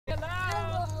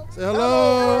Say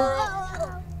hello.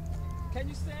 Hello. Can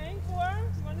you sing for her?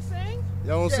 You want to sing?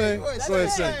 Y'all want to sing? Go ahead, Go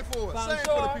ahead, sing sing. for us. Sing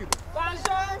for the Bonjour, people.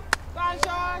 bonjour,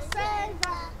 bonjour, say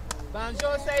bye.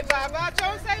 Bonjour, say bye,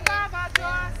 bonjour, say bye,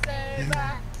 bonjour, say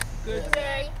bye. Good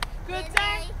day, good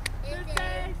day, good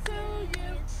day to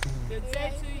you. Good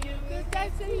day to you, good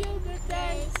day to you, good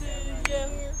day to you.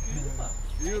 Beautiful.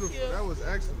 Beautiful. That was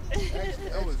excellent.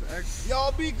 Excellent. That was excellent.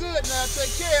 Y'all be good now.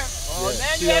 Take care. Oh,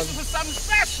 man, you asking for something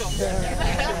special.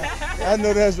 I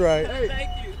know that's right. Hey,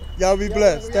 Thank you. Y'all be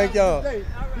blessed. Thank y'all. Be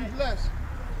blessed.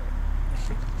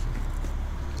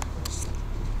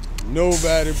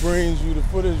 Nobody brings you the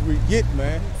footage we get,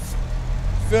 man.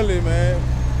 Philly, man.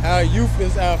 Our youth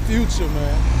is our future,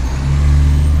 man.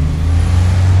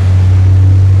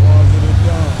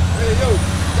 Hey, yo,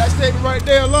 that statement right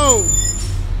there alone.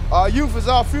 Our youth is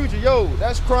our future. Yo,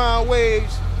 that's Crown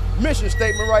Wave's mission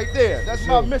statement right there. That's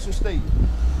my mission statement.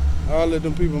 All of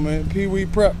them people, man. Pee Wee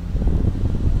Prep.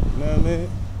 You know what I mean?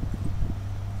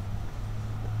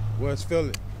 West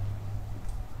Philly.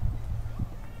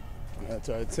 I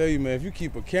try to tell you, man, if you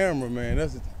keep a camera, man,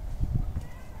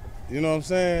 you know what I'm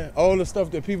saying? All the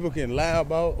stuff that people can lie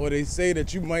about or they say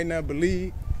that you might not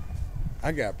believe,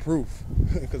 I got proof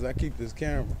because I keep this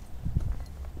camera.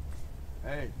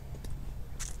 Hey,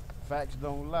 facts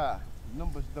don't lie.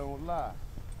 Numbers don't lie.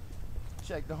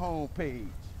 Check the home page.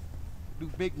 Do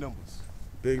big numbers.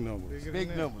 Big numbers.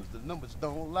 Big numbers. The numbers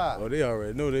don't lie. Oh, they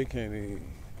already know they can't even.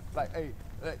 Like, hey,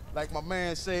 like my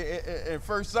man said in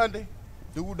First Sunday,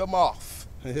 do them off.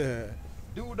 Yeah.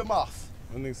 Do them off.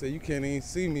 One nigga say you can't even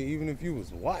see me even if you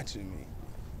was watching me.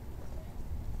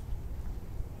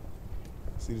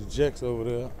 See the jacks over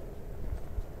there.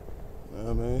 You know what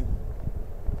I mean?